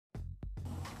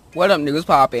What up, niggas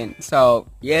poppin'? So,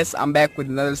 yes, I'm back with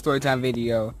another storytime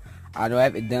video. I know I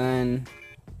haven't done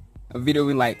a video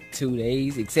in like 2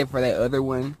 days, except for that other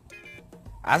one.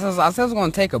 I said I was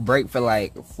gonna take a break for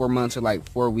like 4 months or like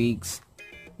 4 weeks.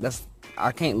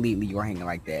 I can't leave you hanging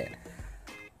like that.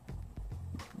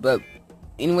 But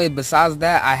anyway, besides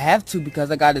that, I have to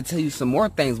because I got to tell you some more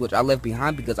things which I left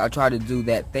behind because I tried to do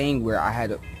that thing where I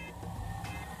had to.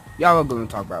 Y'all know what I'm gonna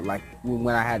talk about, like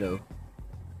when I had to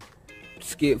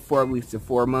skip 4 weeks to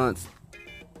 4 months.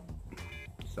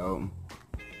 So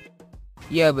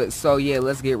yeah,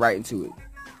 let's get right into it.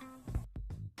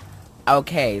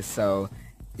 Okay, so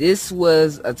this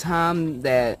was a time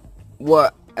that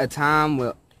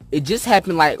it just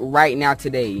happened like right now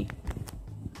today.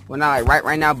 Well, not like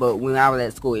right now, but when I was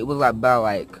at school, it was like about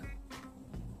like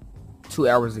 2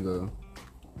 hours ago.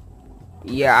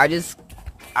 Yeah,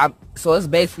 so it's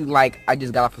basically like I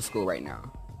just got off of school right now.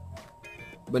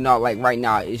 But not like right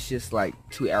now, it's just like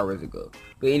 2 hours ago.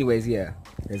 But anyways, yeah,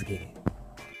 let's get it.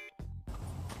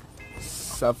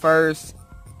 So first,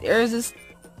 there's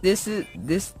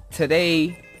this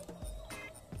today,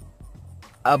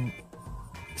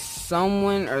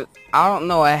 someone, or I don't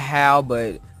know how,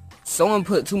 but someone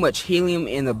put too much helium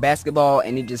in the basketball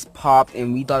and it just popped,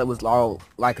 and we thought it was all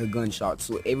like a gunshot,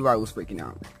 so everybody was freaking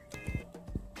out.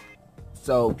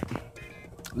 So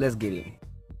let's get it.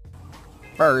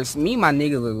 First, me and my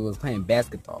niggas was playing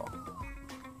basketball,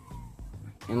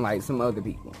 and like some other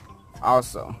people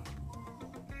also.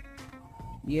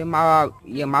 My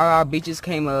bitches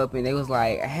came up and they was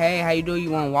like, "Hey, how you doing?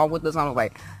 You want to walk with us?" I was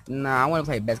like, "Nah, I want to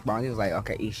play basketball." And he was like,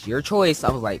 "Okay, it's your choice."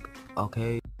 I was like,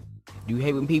 "Okay." Do you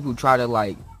hate when people try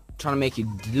to make you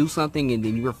do something and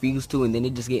then you refuse to, and then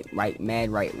they just get like mad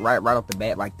right off the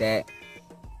bat like that?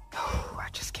 I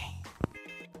just can't.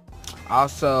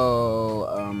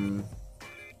 Also,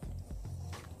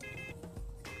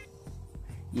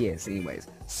 yes. Anyways,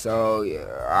 so yeah,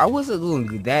 I wasn't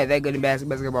doing that good in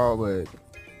basketball, but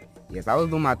yes, I was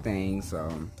doing my thing. So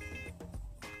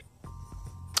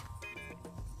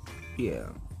yeah,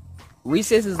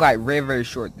 recess is like very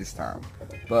short this time.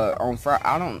 But on Friday,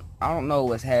 I don't know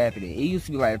what's happening. It used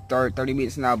to be like 30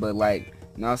 minutes now, but like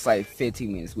now it's like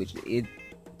 15 minutes, which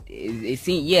it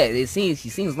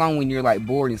seems long when you're like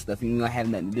bored and stuff and you don't have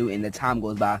nothing to do, and the time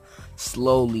goes by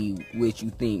slowly, which you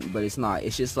think, but it's not.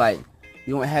 It's just like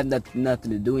you don't have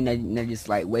nothing to do, and that just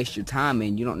like waste your time,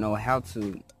 and you don't know how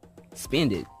to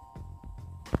spend it.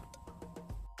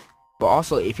 But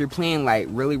also, if you're playing like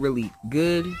really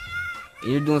good,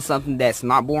 and you're doing something that's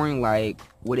not boring, like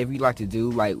whatever you like to do,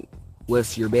 like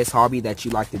what's your best hobby that you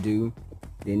like to do,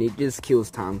 then it just kills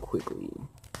time quickly.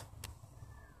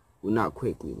 Well, not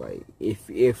quickly. Like if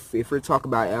we're talking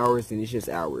about hours, then it's just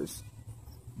hours.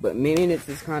 But minutes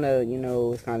is kind of,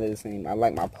 it's kind of the same. I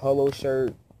like my polo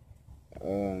shirt.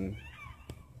 I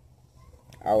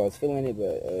was feeling it,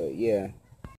 but yeah.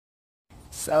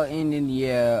 So and then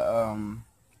yeah,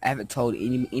 I haven't told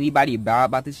anybody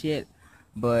about this yet,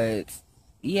 but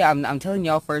yeah, I'm telling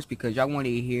y'all first because y'all wanted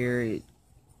to hear it.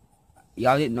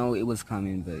 Y'all didn't know it was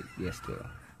coming, but yeah, still.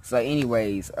 So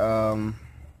anyways, well,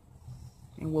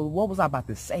 what was I about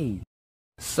to say?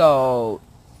 So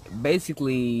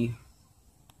basically,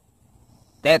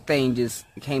 that thing just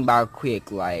came by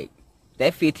quick. Like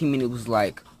that 15 minutes was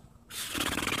like,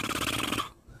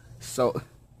 so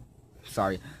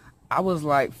sorry. I was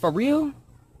like, for real?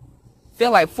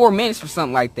 Felt like 4 minutes or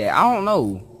something like that. I don't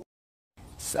know.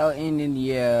 So and then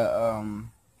yeah,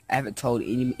 I haven't told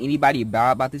anybody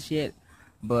about this yet,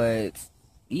 but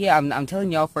yeah, I'm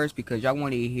telling y'all first because y'all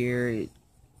wanted to hear it.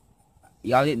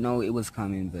 Y'all didn't know it was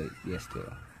coming, but yeah,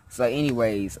 still. So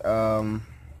anyways, well,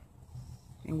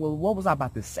 what was I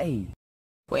about to say?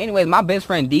 Well, anyways, my best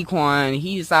friend Dequan,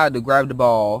 he decided to grab the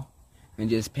ball and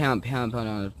just pound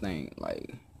on the thing.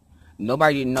 Like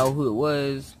nobody didn't know who it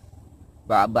was,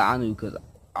 but I knew because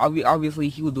obviously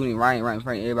he was doing it right in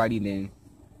front of everybody. Then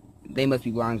they must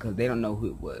be blind because they don't know who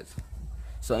it was.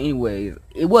 So anyways,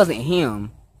 it wasn't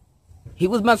him. He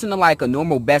was bouncing like a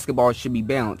normal basketball should be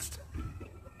bounced.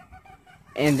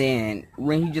 And then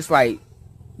when he just like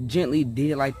gently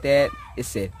did it like that, it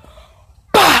said,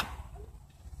 "Bah!"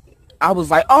 I was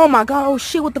like, oh my god, oh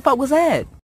shit, what the fuck was that?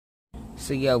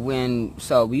 So yeah, when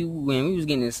we was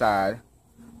getting inside,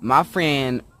 my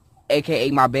friend, aka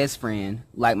my best friend,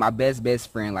 like my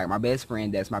best friend, like my best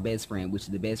friend that's my best friend, which is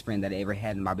the best friend that I ever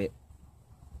had in my bed.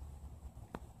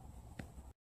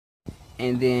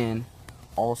 And then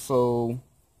also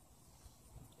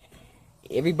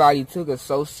everybody took us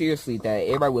so seriously that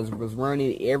everybody was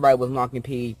running, everybody was knocking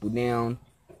people down.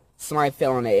 Somebody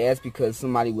fell on their ass because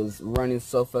somebody was running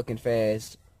so fucking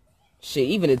fast. Shit,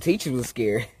 even the teachers was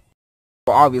scared.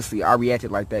 Well, obviously, I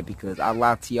reacted like that because I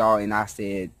lied to y'all and I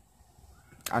said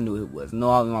I knew it was.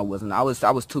 No, I wasn't. I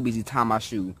was too busy tying my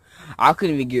shoe. I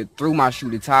couldn't even get through my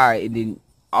shoe to tie it, and then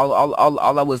all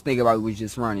I was thinking about was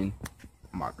just running.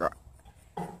 Oh my god.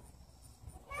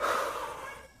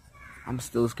 I'm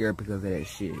still scared because of that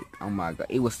shit. Oh my god.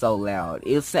 It was so loud.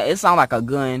 It sounded like a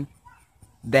gun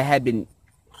that had been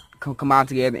come out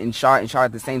together and shot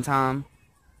at the same time.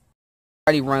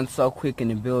 Everybody run so quick in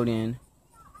the building.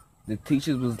 The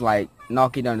teachers was like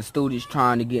knocking down the students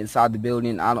trying to get inside the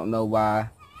building. I don't know why.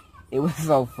 It was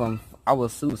so fun. I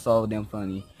was so damn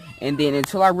funny. And then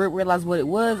until I realized what it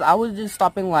was, I was just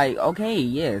stopping like, okay,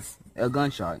 yes, a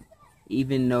gunshot.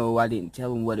 Even though I didn't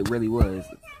tell them what it really was.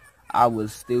 I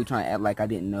was still trying to act like I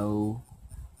didn't know.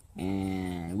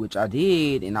 And which I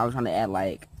did. And I was trying to act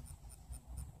like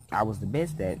I was the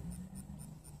best at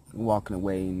walking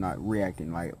away and not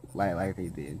reacting like they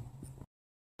did.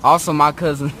 Also, my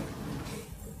cousin,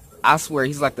 I swear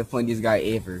he's like the funniest guy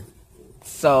ever.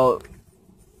 So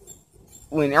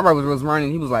when everybody was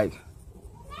running, he was like,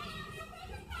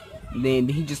 then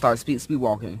he just started speed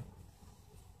walking.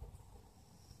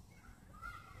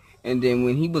 And then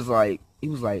when he was like,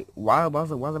 why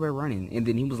was everybody running? And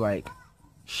then he was like,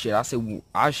 shit, I said, well,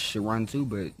 I should run too,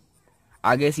 but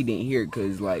I guess he didn't hear it,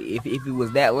 because like if it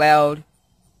was that loud,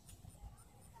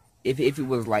 if it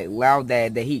was like loud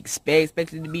that he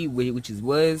expected it to be, which it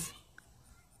was,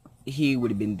 he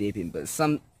would have been dipping. But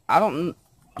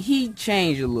he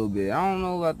changed a little bit. I don't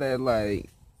know about that. Like,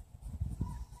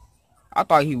 I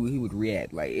thought he would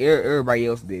react like everybody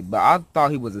else did, but I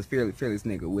thought he was a fearless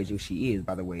nigga, which she is,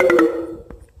 by the way.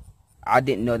 I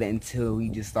didn't know that until he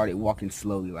just started walking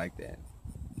slowly like that.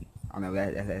 I know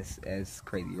that's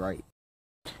crazy, right?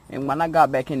 And when I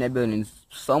got back in that building,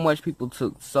 so much people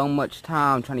took so much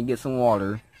time trying to get some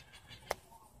water.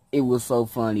 It was so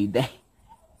funny.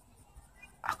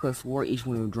 I could have swore each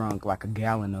one of them drunk like a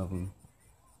gallon of them.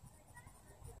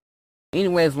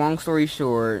 Anyways, long story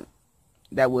short,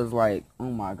 that was like, oh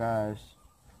my gosh,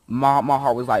 my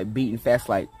heart was like beating fast,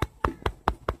 like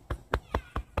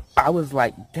I was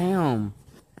like, damn.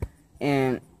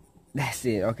 And that's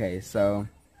it. Okay, so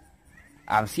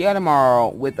I'll see you tomorrow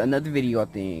with another video, I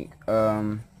think.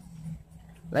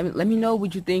 Let me know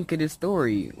what you think of this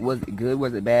story. Was it good?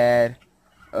 Was it bad?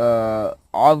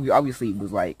 Obviously it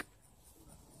was like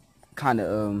kind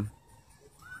of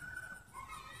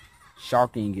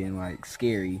shocking and like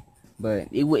scary, but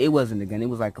it wasn't a gun. It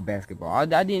was like a basketball. I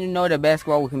didn't know that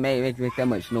basketball can make that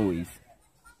much noise.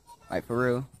 Like, for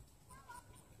real.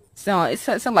 It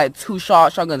sound like two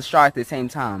shotguns shot at the same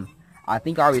time. I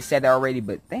think I already said that already,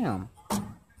 but damn.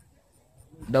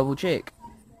 Double check.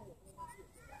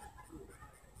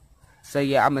 So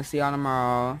yeah, I'm gonna see y'all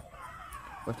tomorrow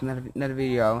with another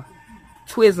video.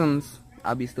 Twisms.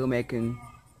 I'll be still making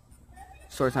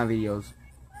short time videos.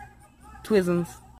 Twisms.